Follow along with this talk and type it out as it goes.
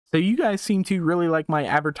So you guys seem to really like my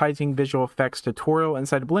advertising visual effects tutorial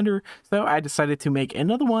inside of Blender, so I decided to make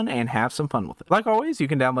another one and have some fun with it. Like always, you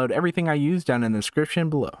can download everything I use down in the description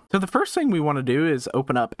below. So the first thing we want to do is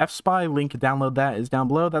open up F-Spy. Link to download that is down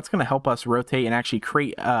below. That's going to help us rotate and actually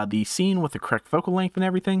create the scene with the correct focal length and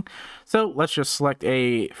everything. So let's just select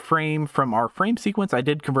a frame from our frame sequence. I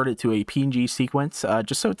did convert it to a PNG sequence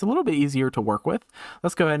just so it's a little bit easier to work with.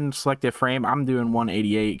 Let's go ahead and select a frame. I'm doing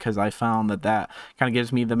 188 because I found that kind of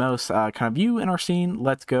gives me the most kind of view in our scene.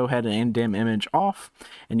 Let's go ahead and dim image off,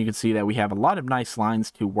 and you can see that we have a lot of nice lines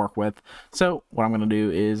to work with. So what I'm going to do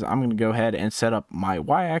is I'm going to go ahead and set up my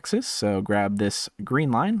y-axis. So grab this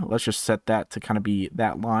green line. Let's just set that to kind of be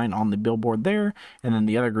that line on the billboard there, and then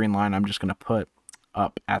the other green line I'm just going to put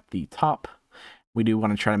up at the top. We do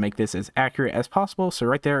want to try to make this as accurate as possible. So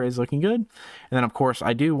right there is looking good. And then of course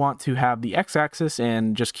I do want to have the x-axis,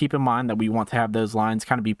 and just keep in mind that we want to have those lines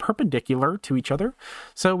kind of be perpendicular to each other.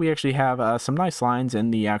 So we actually have some nice lines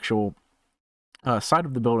in the actual side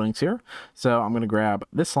of the buildings here. So I'm going to grab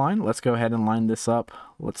this line. Let's go ahead and line this up.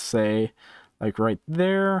 Let's say like right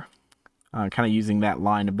there, kind of using that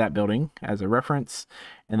line of that building as a reference.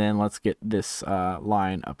 And then let's get this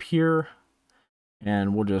line up here,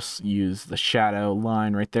 and we'll just use the shadow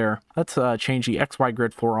line right there. Let's change the XY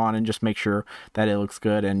grid floor on and just make sure that it looks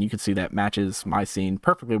good, and you can see that matches my scene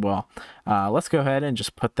perfectly well. Let's go ahead and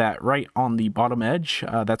just put that right on the bottom edge.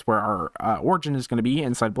 That's where our origin is going to be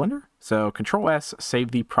inside Blender. So Control S,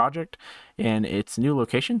 save the project in its new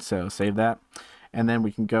location, so save that. And then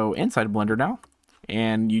we can go inside Blender now.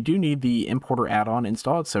 And you do need the importer add-on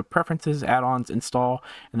installed, so preferences, add-ons, install,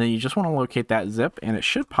 and then you just want to locate that zip, and it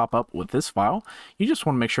should pop up with this file. You just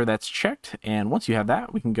want to make sure that's checked, and once you have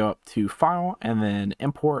that, we can go up to file and then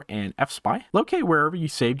import and F-Spy. Locate wherever you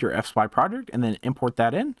saved your F-Spy project and then import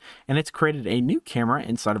that in, and it's created a new camera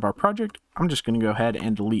inside of our project. I'm just going to go ahead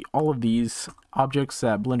and delete all of these objects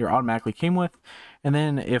that Blender automatically came with. And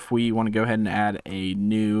then if we want to go ahead and add a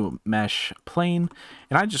new mesh plane,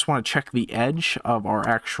 and I just want to check the edge of our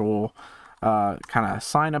actual kind of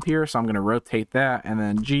sign up here. So I'm going to rotate that, and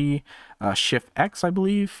then G, Shift X, I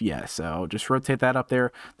believe. Yeah, so just rotate that up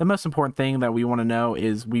there. The most important thing that we want to know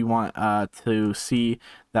is we want to see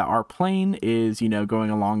that our plane is, you know, going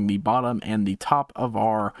along the bottom and the top of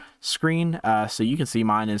our screen. So you can see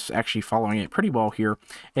mine is actually following it pretty well here.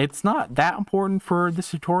 It's not that important for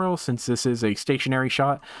this tutorial since this is a stationary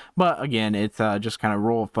shot, but again, it's just kind of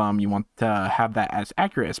rule of thumb. You want to have that as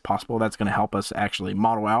accurate as possible. That's going to help us actually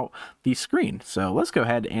model out the screen. So let's go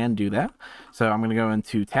ahead and do that. So I'm going to go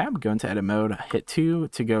into tab, go into edit mode, hit 2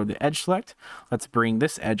 to go to edge select. Let's bring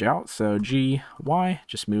this edge out. So G, Y,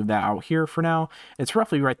 just move that out here for now. It's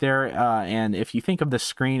roughly right there, and if you think of the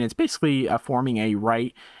screen, it's basically forming a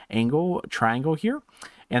right angle triangle here,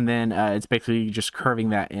 and then it's basically just curving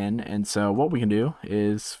that in. And so what we can do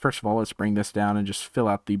is, first of all, let's bring this down and just fill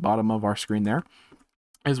out the bottom of our screen there.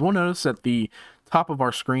 As we'll notice that the top of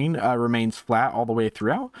our screen remains flat all the way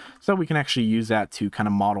throughout, so we can actually use that to kind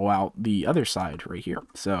of model out the other side right here.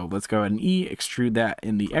 So let's go ahead and extrude that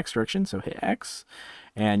in the X direction, so hit X,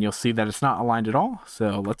 and you'll see that it's not aligned at all.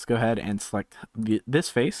 So let's go ahead and select this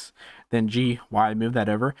face, then G, Y, move that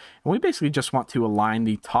over, and we basically just want to align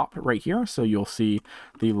the top right here. So you'll see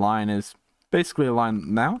the line is basically aligned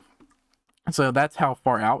now. So that's how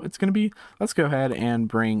far out it's going to be. Let's go ahead and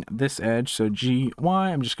bring this edge. So G, Y,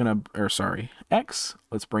 I'm just going to, or sorry, X.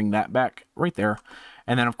 Let's bring that back right there.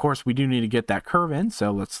 And then of course we do need to get that curve in.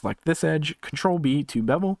 So let's select this edge, Control B to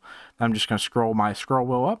bevel. I'm just going to scroll my scroll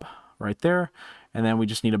wheel up right there. And then we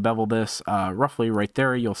just need to bevel this roughly right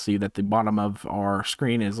there. You'll see that the bottom of our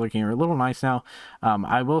screen is looking a little nice now.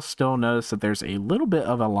 I will still notice that there's a little bit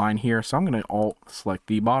of a line here. So I'm going to Alt select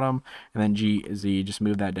the bottom, and then G, Z, just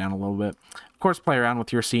move that down a little bit. Of course, play around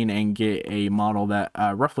with your scene and get a model that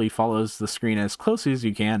roughly follows the screen as closely as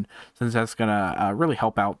you can, since that's going to really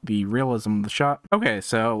help out the realism of the shot. Okay,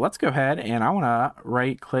 so let's go ahead, and I want to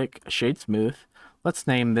right click Shade Smooth. Let's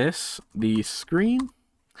name this the screen.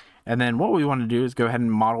 And then what we want to do is go ahead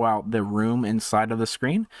and model out the room inside of the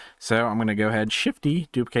screen. So I'm going to go ahead, Shift D,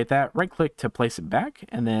 duplicate that, right click to place it back.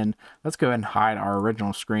 And then let's go ahead and hide our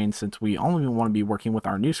original screen since we only want to be working with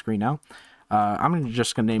our new screen now. I'm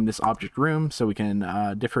just going to name this object room so we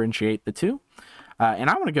can differentiate the two. And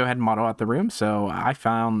I want to go ahead and model out the room. So I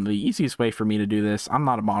found the easiest way for me to do this. I'm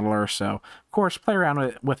not a modeler, so of course play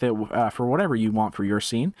around with it for whatever you want for your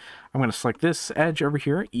scene. I'm going to select this edge over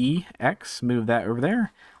here, E, X, move that over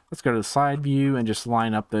there. Let's go to the side view and just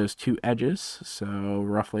line up those two edges, so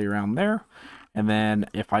roughly around there. And then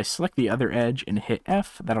if I select the other edge and hit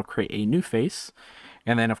F, that'll create a new face.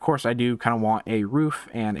 And then of course I do kind of want a roof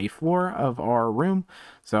and a floor of our room.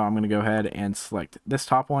 So I'm going to go ahead and select this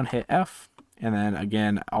top one, hit F, and then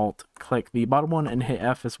again Alt click the bottom one and hit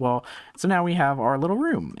F as well. So now we have our little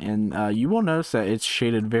room, and you will notice that it's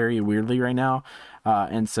shaded very weirdly right now.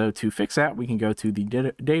 And so to fix that, we can go to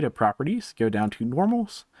the data properties, go down to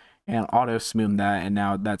normals, and auto smooth that, and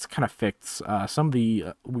now that's kind of fixed some of the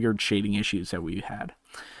weird shading issues that we had.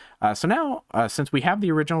 So now, since we have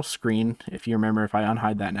the original screen, if you remember, if I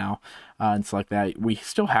unhide that now and select that, we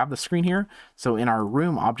still have the screen here. So in our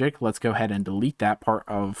room object, let's go ahead and delete that part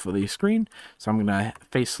of the screen. So I'm going to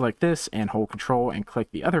face select this and hold control and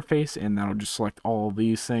click the other face, and that'll just select all of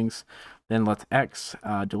these things. Then let's X,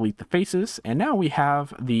 delete the faces. And now we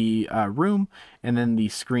have the room and then the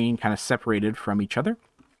screen kind of separated from each other.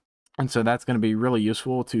 And so that's going to be really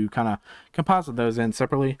useful to kind of composite those in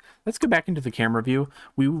separately. Let's go back into the camera view.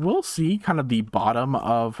 We will see kind of the bottom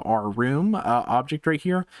of our room object right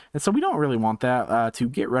here. And so we don't really want that. To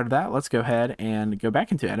get rid of that, let's go ahead and go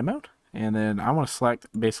back into edit mode. And then I want to select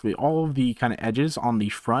basically all of the kind of edges on the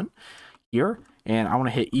front here. And I want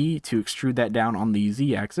to hit E to extrude that down on the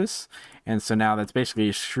Z axis. And so now that's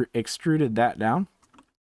basically extruded that down.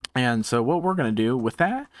 And so what we're going to do with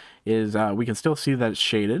that is we can still see that it's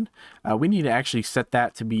shaded. We need to actually set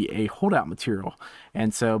that to be a holdout material.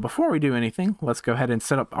 And so before we do anything, let's go ahead and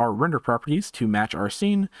set up our render properties to match our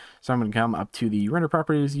scene. So I'm going to come up to the render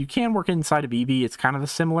properties. You can work inside of Eevee. It's kind of a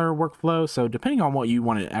similar workflow. So depending on what you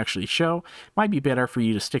want to actually show, it might be better for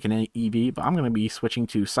you to stick in Eevee, but I'm going to be switching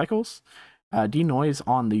to cycles. Denoise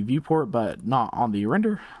on the viewport, but not on the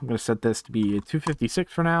render. I'm going to set this to be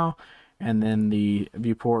 256 for now. And then the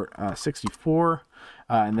viewport 64,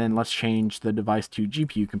 and then let's change the device to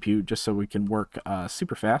GPU compute just so we can work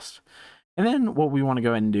super fast. And then what we want to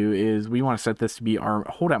go ahead and do is we want to set this to be our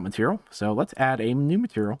holdout material. So let's add a new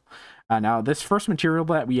material. Now this first material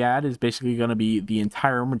that we add is basically going to be the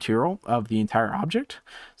entire material of the entire object.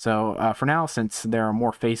 So for now, since there are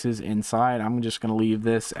more faces inside, I'm just going to leave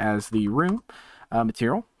this as the room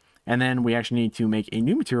material. And then we actually need to make a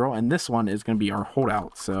new material, and this one is going to be our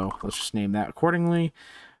holdout. So let's just name that accordingly.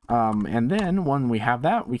 And then when we have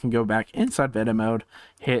that, we can go back inside of edit mode,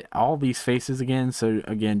 hit all these faces again. So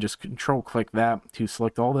again, just control click that to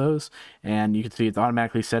select all those. And you can see it's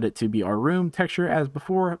automatically set it to be our room texture as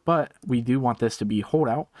before, but we do want this to be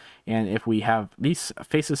holdout. And if we have these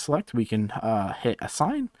faces select, we can hit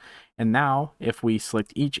assign. And now if we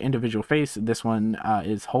select each individual face, this one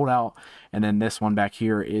is holdout, and then this one back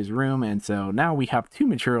here is room. And so now we have two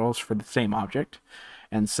materials for the same object.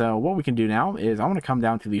 And so what we can do now is I want to come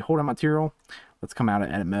down to the holdout material. Let's come out of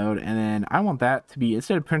edit mode. And then I want that to be,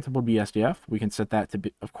 instead of printable BSDF, we can set that to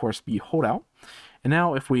be, of course, be holdout. And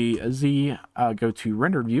now if we go to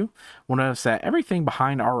rendered view, we'll notice that everything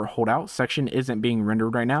behind our holdout section isn't being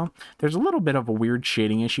rendered right now. There's a little bit of a weird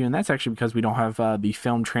shading issue, and that's actually because we don't have the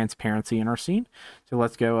film transparency in our scene. So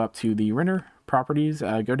let's go up to the render properties,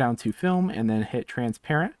 go down to film, and then hit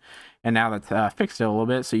transparent. And now that's fixed it a little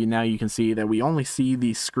bit. So now you can see that we only see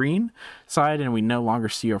the screen side and we no longer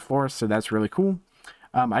see our floor. So that's really cool.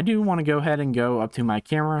 I do want to go ahead and go up to my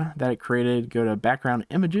camera that it created, go to background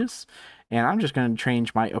images, and I'm just going to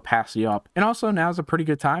change my opacity up. And also now is a pretty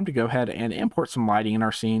good time to go ahead and import some lighting in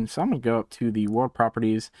our scene. So I'm going to go up to the world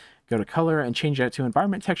properties, go to color and change that to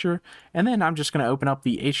environment texture. And then I'm just going to open up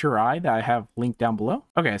the HRI that I have linked down below.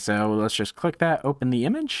 Okay, so let's just click that, open the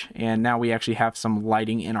image, and now we actually have some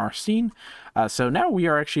lighting in our scene. So now we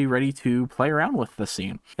are actually ready to play around with the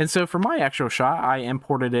scene. And so for my actual shot, I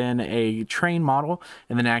imported in a train model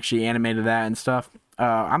and then actually animated that and stuff.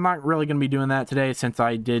 I'm not really going to be doing that today since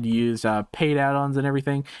I did use paid add-ons and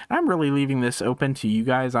everything. And I'm really leaving this open to you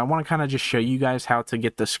guys. I want to kind of just show you guys how to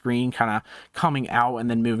get the screen kind of coming out and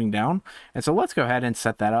then moving down. And so let's go ahead and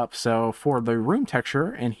set that up. So for the room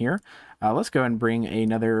texture in here, let's go and bring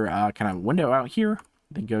another kind of window out here.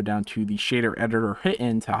 Then go down to the shader editor, hit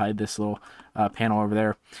in to hide this little panel over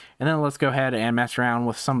there. And then let's go ahead and mess around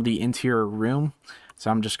with some of the interior room. So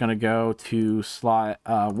I'm just going to go to slot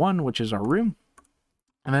 1, which is our room.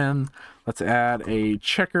 And then let's add a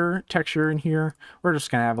checker texture in here. We're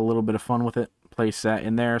just going to have a little bit of fun with it. Place that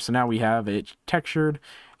in there. So now we have it textured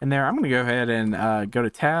in there. I'm going to go ahead and go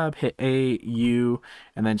to tab, hit A, U,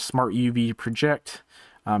 and then smart UV project.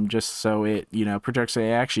 Just so it, projects it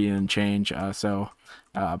actually didn't change. It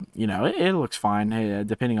looks fine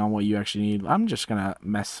depending on what you actually need. I'm just going to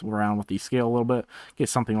mess around with the scale a little bit. Get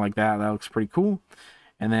something like that. That looks pretty cool.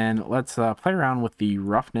 And then let's play around with the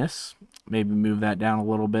roughness. Maybe move that down a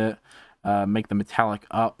little bit. Make the metallic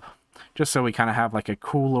up. Just so we kind of have like a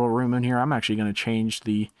cool little room in here. I'm actually going to change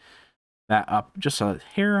that up just a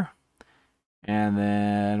hair. and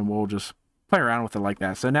then we'll just play around with it like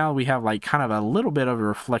that. So now we have like kind of a little bit of a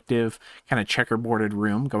reflective kind of checkerboarded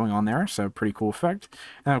room going on there. So pretty cool effect.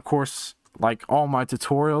 And of course, like all my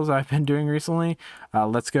tutorials I've been doing recently,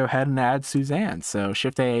 let's go ahead and add Suzanne. So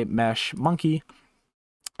Shift A, Mesh, Monkey,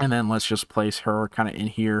 and then let's just place her kind of in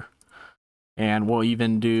here. And we'll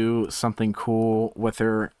even do something cool with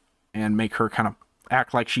her and make her kind of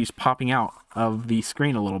act like she's popping out of the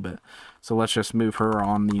screen a little bit. So let's just move her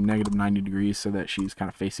on the -90 degrees so that she's kind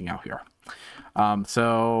of facing out here.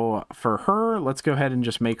 So for her, let's go ahead and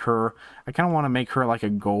just make her, I kind of want to make her like a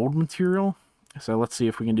gold material. So let's see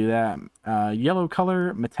if we can do that. Yellow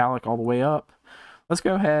color, metallic all the way up. Let's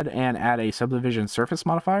go ahead and add a subdivision surface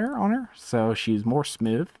modifier on her so she's more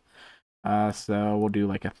smooth. So we'll do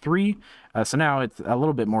like a 3. So now it's a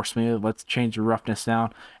little bit more smooth. Let's change the roughness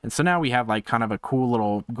down. And so now we have like kind of a cool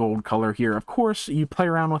little gold color here. Of course, you play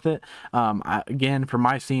around with it. Again, for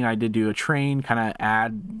my scene, I did do a train kind of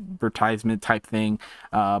advertisement type thing.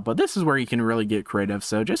 But this is where you can really get creative.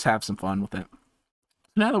 So just have some fun with it.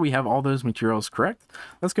 Now that we have all those materials correct,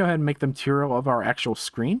 let's go ahead and make the material of our actual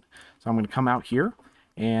screen. So I'm going to come out here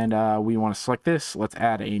and we want to select this. Let's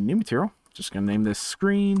add a new material. Just going to name this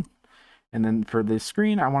screen. And then for this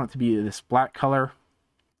screen, I want it to be this black color.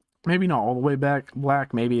 Maybe not all the way back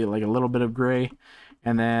black, maybe like a little bit of gray.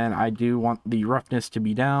 And then I do want the roughness to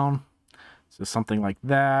be down. So something like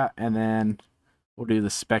that. And then we'll do the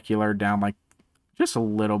specular down like just a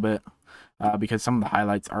little bit. Because some of the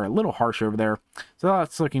highlights are a little harsh over there. So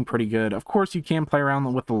that's looking pretty good. Of course, you can play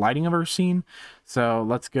around with the lighting of our scene. So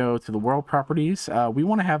let's go to the world properties. We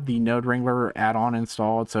want to have the Node Wrangler add-on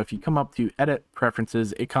installed. So if you come up to Edit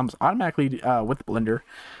Preferences, it comes automatically with Blender.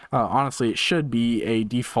 Honestly, it should be a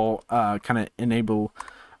default kind of enabled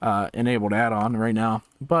add-on right now.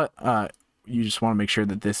 But you just want to make sure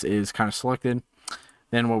that this is kind of selected.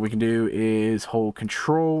 Then what we can do is hold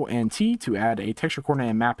Control and T to add a texture coordinate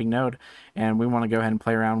and mapping node. And we want to go ahead and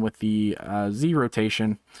play around with the Z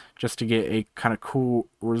rotation just to get a kind of cool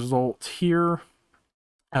result here.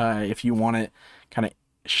 If you want it kind of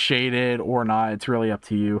shaded or not, it's really up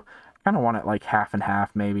to you. I kind of want it like half and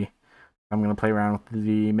half maybe. I'm going to play around with the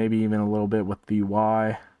Z, maybe even a little bit with the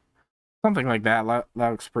Y. Something like that.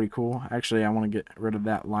 That looks pretty cool. Actually, I want to get rid of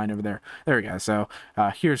that line over there. There we go. So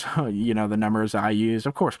here's, you know, the numbers I used.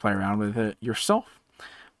 Of course, play around with it yourself.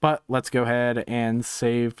 But let's go ahead and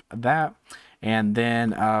save that. And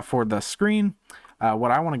then for the screen,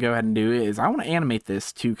 what I want to go ahead and do is I want to animate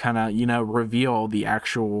this to kind of, you know, reveal the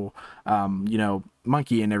actual, you know,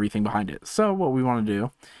 monkey and everything behind it. So what we want to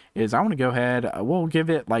do is I want to go ahead, we'll give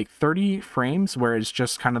it like 30 frames where it's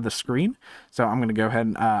just kind of the screen. So I'm going to go ahead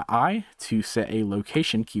and I to set a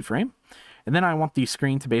location keyframe. And then I want the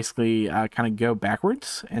screen to basically kind of go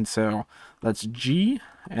backwards. And so let's G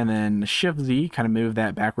and then Shift Z, kind of move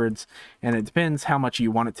that backwards. And it depends how much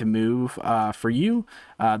you want it to move for you.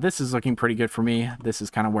 This is looking pretty good for me. This is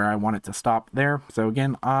kind of where I want it to stop there. So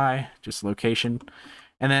again, I, just location.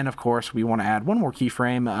 And then of course we want to add one more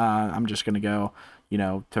keyframe. I'm just going to go, you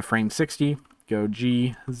know, to frame 60, go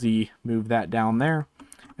G, Z, move that down there,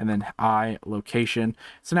 and then I, location.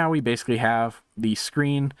 So now we basically have the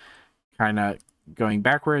screen kind of going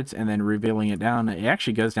backwards and then revealing it down. It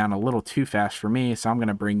actually goes down a little too fast for me, so I'm going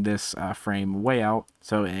to bring this frame way out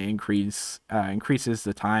so it increases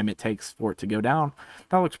the time it takes for it to go down.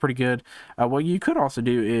 That looks pretty good. What you could also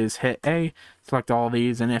do is hit A, select all of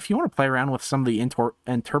these, and if you want to play around with some of the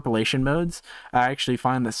interpolation modes, I actually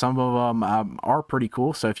find that some of them are pretty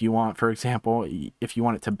cool. So if you want, for example, if you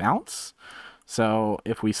want it to bounce, so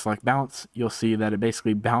if we select bounce, you'll see that it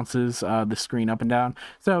basically bounces the screen up and down.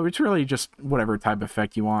 So it's really just whatever type of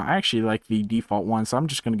effect you want. I actually like the default one, so I'm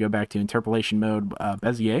just going to go back to interpolation mode,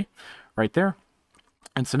 Bezier, right there.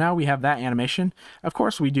 And so now we have that animation. Of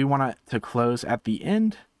course, we do want it to close at the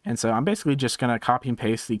end. And so I'm basically just going to copy and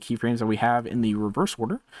paste the keyframes that we have in the reverse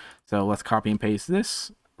order. So let's copy and paste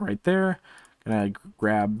this right there. Gonna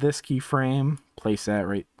grab this keyframe, place that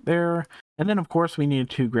right there. And then of course we need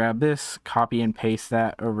to grab this, copy and paste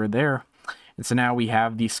that over there. And so now we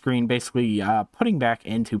have the screen basically putting back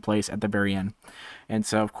into place at the very end. And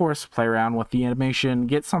so of course, play around with the animation,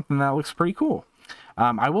 get something that looks pretty cool.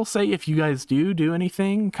 I will say if you guys do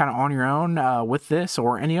anything kind of on your own with this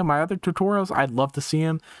or any of my other tutorials, I'd love to see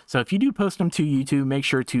them. So if you do post them to YouTube, make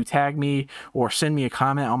sure to tag me or send me a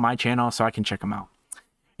comment on my channel so I can check them out.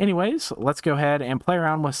 Anyways, let's go ahead and play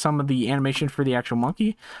around with some of the animation for the actual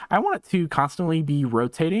monkey. I want it to constantly be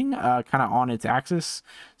rotating kind of on its axis.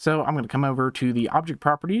 So I'm going to come over to the object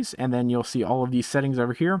properties and then you'll see all of these settings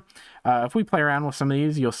over here. If we play around with some of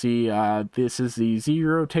these, you'll see this is the Z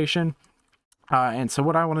rotation. And so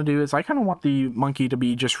what I want to do is I kind of want the monkey to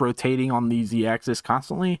be just rotating on the z-axis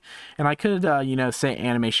constantly, and I could you know, set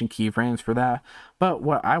animation keyframes for that. But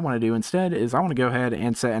what I want to do instead is I want to go ahead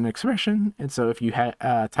and set an expression. And so if you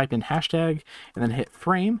type in hashtag and then hit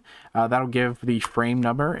frame, that'll give the frame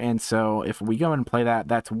number. And so if we go and play that,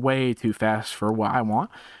 that's way too fast for what I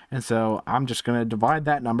want. And so I'm just going to divide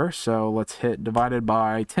that number. So let's hit divided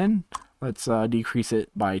by 10. Let's decrease it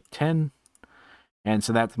by 10. And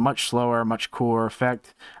so that's much slower, much cooler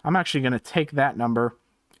effect. I'm actually going to take that number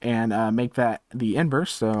and make that the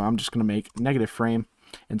inverse. So I'm just going to make negative frame.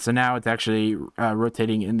 And so now it's actually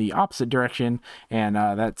rotating in the opposite direction. And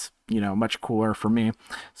that's, you know, much cooler for me.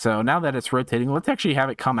 So now that it's rotating, let's actually have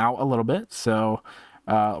it come out a little bit. So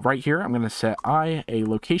right here, I'm going to set a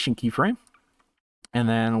location keyframe. And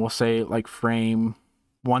then we'll say like frame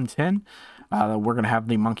 110. We're going to have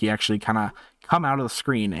the monkey actually kind of come out of the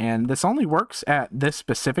screen, and this only works at this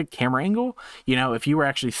specific camera angle. You know, if you were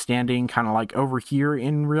actually standing kind of like over here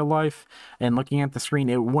in real life and looking at the screen,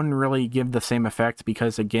 it wouldn't really give the same effect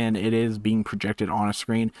because, again, it is being projected on a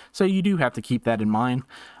screen. So you do have to keep that in mind.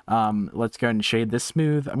 Let's go ahead and shade this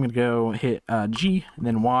smooth. I'm going to go hit G and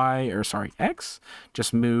then X.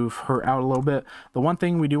 Just move her out a little bit. The one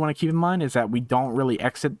thing we do want to keep in mind is that we don't really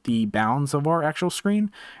exit the bounds of our actual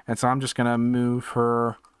screen. And so I'm just going to move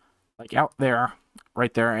her like out there,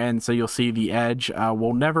 right there. And so you'll see the edge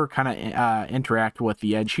will never kind of interact with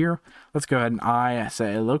the edge here. Let's go ahead and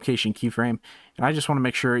set a location keyframe. And I just want to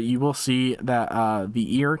make sure you will see that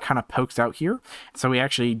the ear kind of pokes out here. So we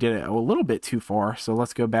actually did it a little bit too far. So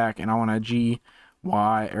let's go back, and I want to G,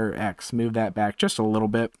 Y, or X, move that back just a little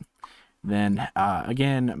bit. Then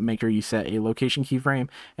again, make sure you set a location keyframe.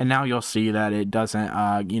 And now you'll see that it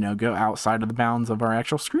doesn't, you know, go outside of the bounds of our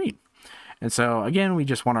actual screen. And so again, we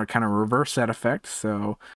just want to kind of reverse that effect.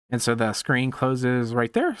 So the screen closes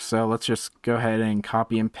right there. So let's just go ahead and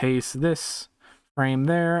copy and paste this frame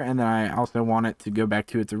there. And then I also want it to go back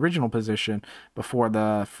to its original position before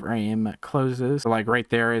the frame closes. So like right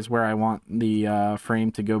there is where I want the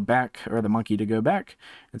frame to go back, or the monkey to go back.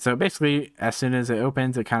 And so basically, as soon as it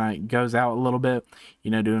opens, it kind of goes out a little bit,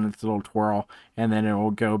 you know, doing its little twirl, and then it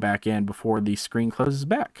will go back in before the screen closes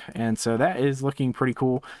back. And so that is looking pretty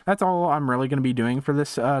cool. That's all I'm really going to be doing for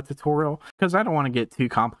this tutorial, because I don't want to get too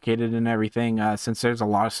complicated and everything, since there's a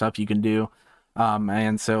lot of stuff you can do.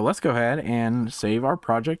 And so let's go ahead and save our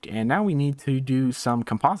project, and now we need to do some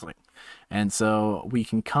compositing. And so we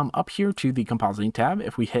can come up here to the compositing tab.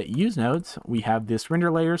 If we hit use nodes, we have this render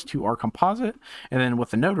layers to our composite, and then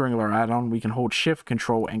with the node wrangler add-on, we can hold shift,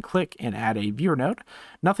 control, and click and add a viewer node.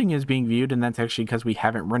 Nothing is being viewed, and that's actually because we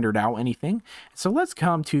haven't rendered out anything. So let's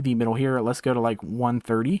come to the middle here. Let's go to like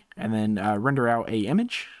 130 and then render out a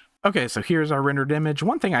image. Okay, so here's our rendered image.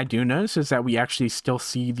 One thing I do notice is that we actually still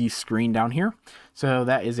see the screen down here. So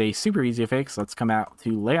that is a super easy fix. Let's come out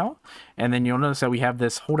to layout, and then you'll notice that we have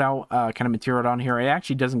this holdout kind of material down here. It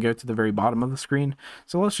actually doesn't go to the very bottom of the screen.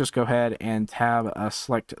 So let's just go ahead and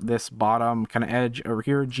select this bottom kind of edge over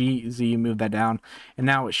here, G, Z, move that down, and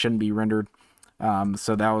now it shouldn't be rendered.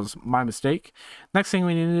 So that was my mistake. Next thing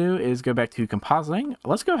we need to do is go back to compositing.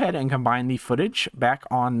 Let's go ahead and combine the footage back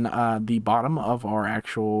on the bottom of our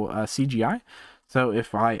actual CGI. So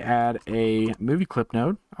if I add a movie clip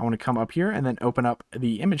node, I want to come up here and then open up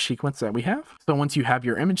the image sequence that we have. So once you have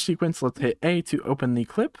your image sequence, let's hit A to open the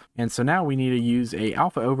clip. And so now we need to use a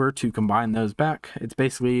alpha over to combine those back. It's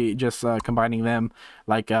basically just combining them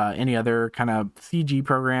like any other kind of CG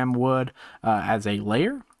program would as a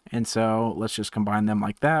layer. And so let's just combine them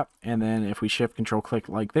like that. And then if we shift control click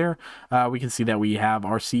like there, we can see that we have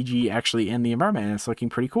our CG actually in the environment, and it's looking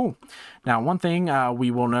pretty cool. Now, one thing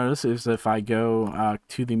we will notice is if I go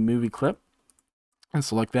to the movie clip and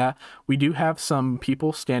select that, we do have some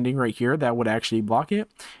people standing right here that would actually block it.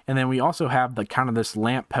 And then we also have the kind of this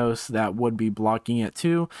lamp post that would be blocking it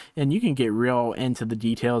too. And you can get real into the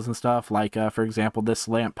details and stuff, like for example, this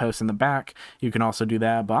lamp post in the back, you can also do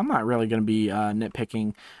that, but I'm not really going to be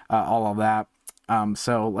nitpicking all of that.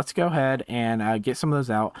 So let's go ahead and get some of those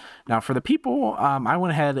out. Now for the people, I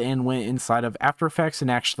went ahead and went inside of After Effects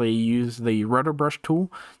and actually used the roto brush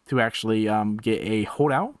tool to actually get a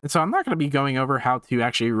holdout. And so I'm not going to be going over how to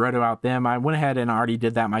actually roto out them. I went ahead and already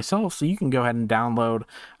did that myself. So you can go ahead and download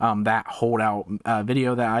that holdout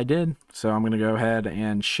video that I did. So I'm going to go ahead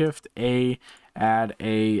and Shift A, add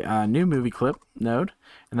a new movie clip node,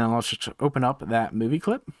 and then let's just open up that movie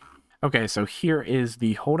clip. Okay, so here is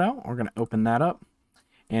the holdout. We're going to open that up.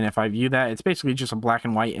 And if I view that, it's basically just a black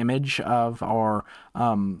and white image of our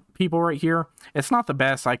people right here. It's not the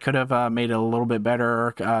best. I could have made it a little bit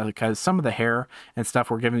better because some of the hair and stuff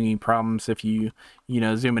were giving me problems. If you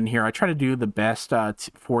zoom in here, I try to do the best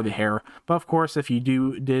for the hair. But of course, if you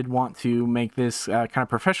did want to make this kind of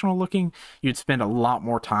professional looking, you'd spend a lot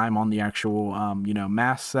more time on the actual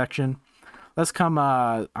mask section. Let's come,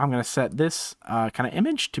 I'm going to set this kind of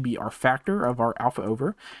image to be our factor of our alpha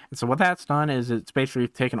over. And so what that's done is it's basically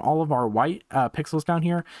taken all of our white pixels down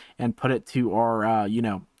here and put it to our,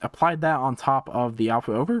 applied that on top of the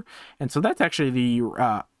alpha over. And so that's actually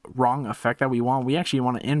the wrong effect that we want. We actually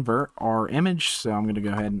want to invert our image. So I'm going to go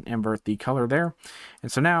ahead and invert the color there.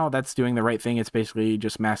 And so now that's doing the right thing. It's basically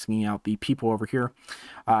just masking out the people over here.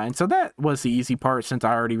 And so that was the easy part since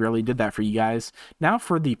I already really did that for you guys. Now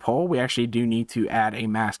for the poll, we actually do need to add a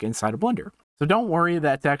mask inside of Blender. So don't worry,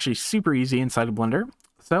 that's actually super easy inside of Blender.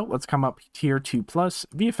 So let's come up here to plus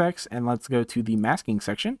VFX and let's go to the masking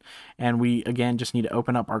section. And we, again, just need to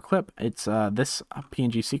open up our clip. It's this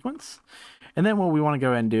PNG sequence. And then what we want to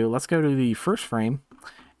go ahead and do, let's go to the first frame.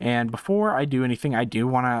 And before I do anything, I do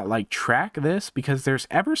want to like track this because there's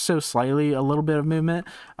ever so slightly a little bit of movement,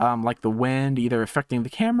 like the wind either affecting the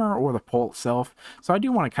camera or the pole itself. So I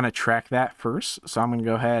do want to kind of track that first. So I'm going to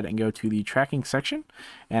go ahead and go to the tracking section.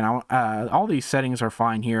 And all these settings are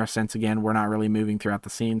fine here since, again, we're not really moving throughout the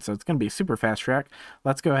scene. So it's going to be a super fast track.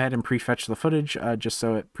 Let's go ahead and prefetch the footage just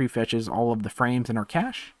so it prefetches all of the frames in our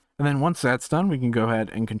cache. And then once that's done, we can go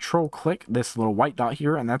ahead and control click this little white dot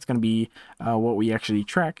here, and that's going to be what we actually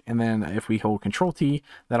track. And then if we hold control T,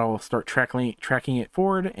 that'll start tracking it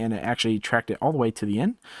forward, and it actually tracked it all the way to the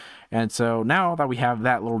end. And so now that we have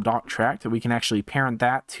that little dot tracked, we can actually parent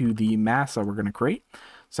that to the mask that we're going to create.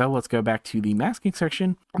 So let's go back to the masking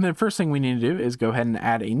section. And then first thing we need to do is go ahead and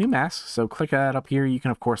add a new mask. So click that up here. You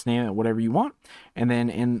can of course name it whatever you want. And then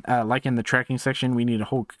in like in the tracking section, we need to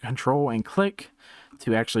hold control and click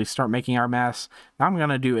to actually start making our masks. Now I'm going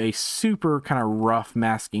to do a super kind of rough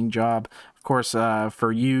masking job. Of course,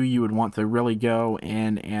 for you would want to really go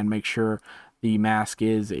in and make sure the mask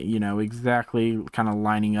is, exactly kind of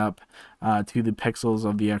lining up to the pixels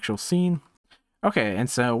of the actual scene. Okay, and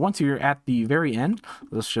so once you're at the very end,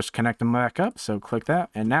 let's just connect them back up. So click that,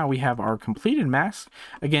 and now we have our completed mask.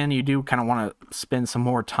 Again, you do kind of want to spend some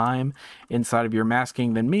more time inside of your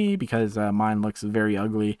masking than me because mine looks very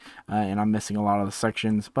ugly and I'm missing a lot of the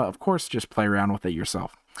sections. But of course, just play around with it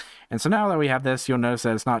yourself. And so now that we have this, you'll notice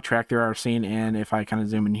that it's not tracked through our scene. And if I kind of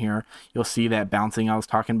zoom in here, you'll see that bouncing I was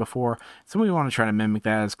talking before. So we want to try to mimic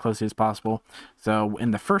that as closely as possible. So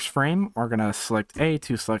in the first frame, we're going to select A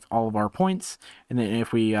to select all of our points. And then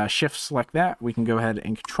if we shift select that, we can go ahead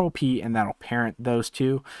and control P, and that'll parent those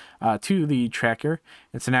two to the tracker.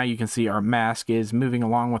 And so now you can see our mask is moving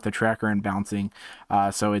along with the tracker and bouncing.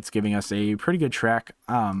 So it's giving us a pretty good track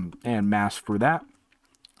and mask for that.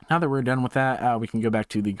 Now that we're done with that, we can go back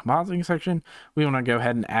to the compositing section. We want to go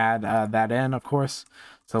ahead and add that in, of course.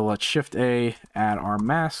 So let's Shift A, add our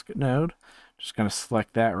mask node. Just going to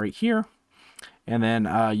select that right here. And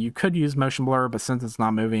then you could use motion blur, but since it's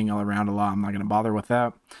not moving around a lot, I'm not going to bother with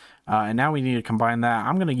that. And now we need to combine that.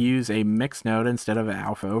 I'm going to use a mix node instead of an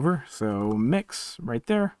alpha over. So mix right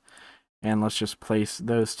there. And let's just place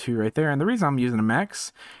those two right there. And the reason I'm using a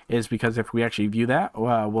mix is because if we actually view that,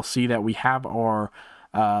 we'll see that we have our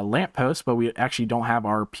lamppost, but we actually don't have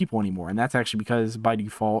our people anymore. And that's actually because by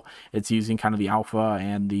default it's using kind of the alpha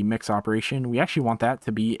and the mix operation. We actually want that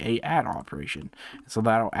to be a add operation, so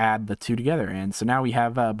that'll add the two together. And so now we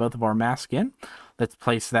have both of our masks in. Let's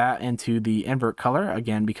place that into the invert color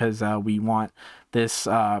again because we want this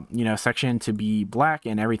section to be black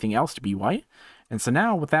and everything else to be white. And so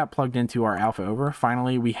now with that plugged into our alpha over,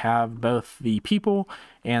 finally we have both the people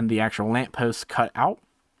and the actual lamppost cut out.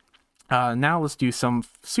 Now let's do some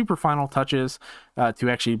super final touches to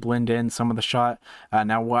actually blend in some of the shot.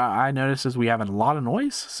 Now what I notice is we have a lot of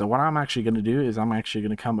noise. So what I'm actually going to do is I'm actually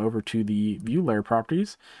going to come over to the view layer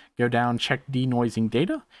properties, go down, check denoising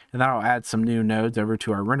data, and that'll add some new nodes over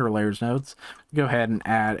to our render layers nodes. Go ahead and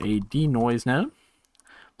add a denoise node.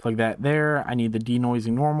 Plug that there. I need the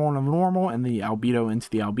denoising normal and the normal and the albedo into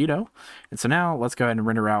the albedo. And so now let's go ahead and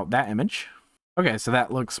render out that image. Okay, so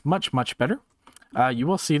that looks much better. You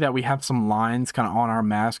will see that we have some lines kind of on our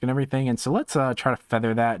mask and everything. And so let's try to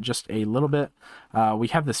feather that just a little bit. We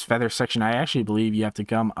have this feather section. I actually believe you have to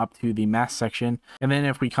come up to the mask section. And then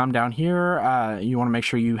if we come down here, you want to make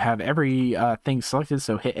sure you have every thing selected.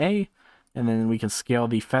 So hit A, and then we can scale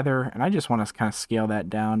the feather. And I just want to kind of scale that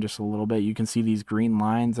down just a little bit. You can see these green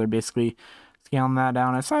lines are basically scaling that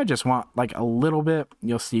down. And so I just want like a little bit.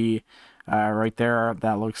 You'll see right there.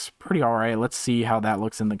 That looks pretty all right. Let's see how that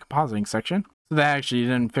looks in the compositing section. So that actually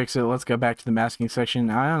didn't fix it. Let's go back to the masking section.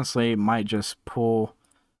 I honestly might just pull,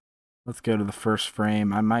 let's go to the first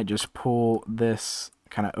frame. I might just pull this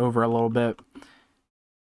kind of over a little bit,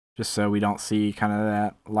 just so we don't see kind of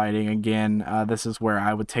that lighting again. This is where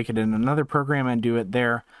I would take it in another program and do it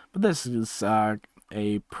there, but this is a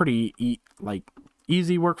pretty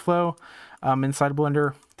easy workflow inside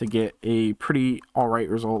Blender to get a pretty alright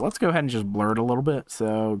result. Let's go ahead and just blur it a little bit.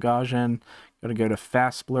 So Gaussian, gonna go to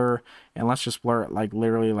fast blur, and let's just blur it like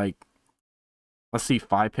literally like, let's see,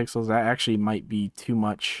 5 pixels. That actually might be too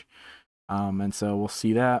much, and so we'll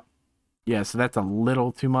see that. Yeah, so that's a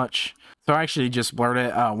little too much. So I actually just blurred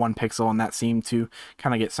it 1 pixel, and that seemed to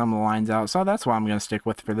kind of get some of the lines out. So that's what I'm going to stick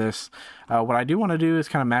with for this. What I do want to do is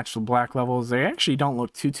kind of match the black levels. They actually don't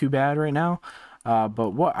look too bad right now.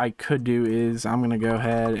 But what I could do is I'm going to go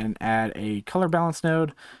ahead and add a color balance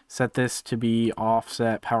node, set this to be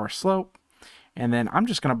offset power slope, and then I'm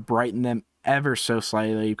just going to brighten them ever so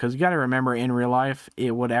slightly, because you got to remember, in real life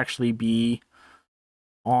it would actually be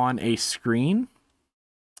on a screen.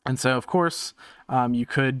 And so, of course, you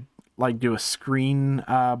could like do a screen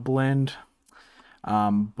blend,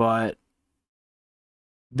 but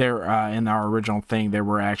there in our original thing there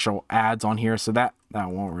were actual ads on here, so that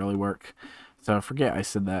won't really work. So forget I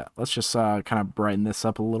said that. Let's just kind of brighten this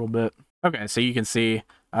up a little bit. Okay, so you can see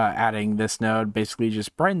adding this node basically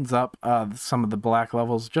just brightens up some of the black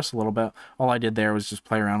levels just a little bit. All I did there was just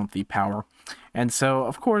play around with the power. And so,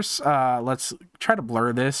 of course, let's try to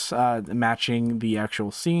blur this, matching the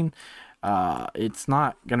actual scene. It's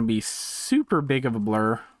not going to be super big of a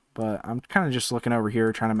blur, but I'm kind of just looking over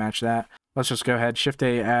here trying to match that. Let's just go ahead, Shift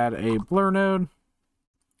A, add a blur node.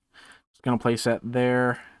 Just going to place that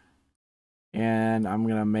there. And I'm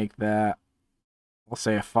going to make that, I'll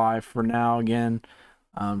say a 5 for now again.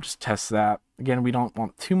 Just test that. Again, we don't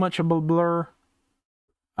want too much of a blur.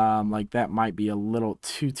 Like that might be a little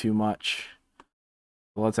too much.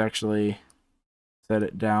 So let's actually set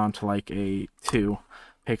it down to like a 2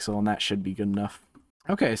 pixel, and that should be good enough.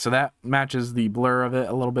 Okay, so that matches the blur of it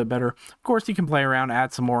a little bit better. Of course, you can play around,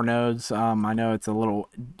 add some more nodes. I know it's a little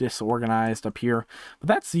disorganized up here, but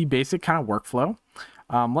that's the basic kind of workflow.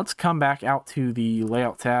 Let's come back out to the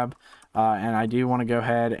layout tab. And I do want to go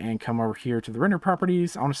ahead and come over here to the render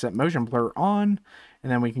properties. I want to set motion blur on,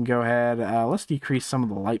 and then we can go ahead, let's decrease some of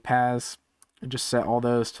the light paths and just set all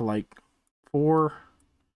those to like 4.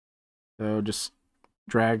 So just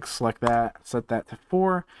drag, select that, set that to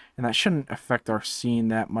 4, and that shouldn't affect our scene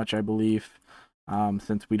that much, I believe,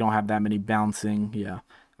 since we don't have that many bouncing. Yeah,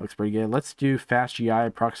 looks pretty good. Let's do fast GI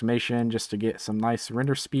approximation just to get some nice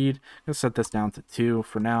render speed. Let's set this down to 2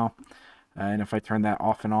 for now. And if I turn that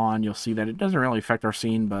off and on, you'll see that it doesn't really affect our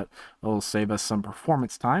scene, but it'll save us some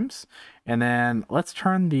performance times. And then let's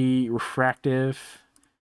turn the refractive.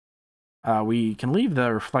 We can leave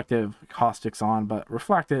the reflective caustics on, but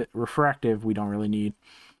refractive we don't really need.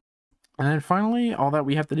 And then finally, all that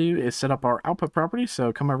we have to do is set up our output property.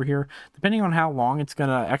 So come over here. Depending on how long it's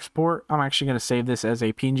going to export, I'm actually going to save this as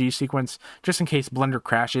a PNG sequence just in case Blender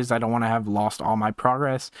crashes. I don't want to have lost all my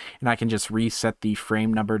progress, and I can just reset the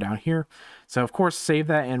frame number down here. So of course, save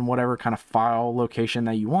that in whatever kind of file location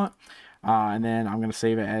that you want. And then I'm going to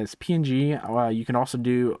save it as PNG. You can also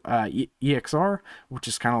do EXR, which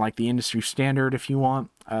is kind of like the industry standard if you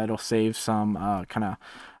want. It'll save some kind of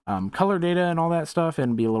color data and all that stuff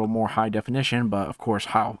and be a little more high definition, but of course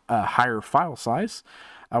higher file size.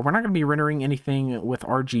 We're not going to be rendering anything with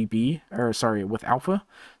RGB, or sorry, with alpha,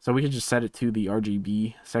 so we can just set it to the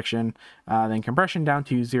RGB section, then compression down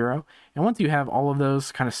to 0, and once you have all of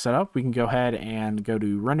those kind of set up, we can go ahead and go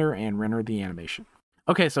to render and render the animation.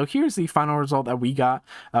 Okay, so here's the final result that we got.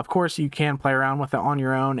 Of course, you can play around with it on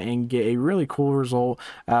your own and get a really cool result.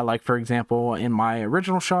 Like, for example, in my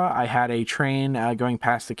original shot, I had a train going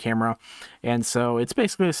past the camera. And so it's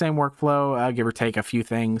basically the same workflow, give or take a few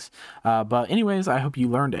things. But anyways, I hope you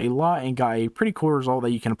learned a lot and got a pretty cool result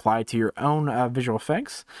that you can apply to your own visual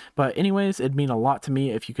effects. But anyways, it'd mean a lot to me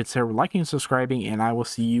if you consider liking and subscribing, and I will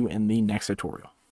see you in the next tutorial.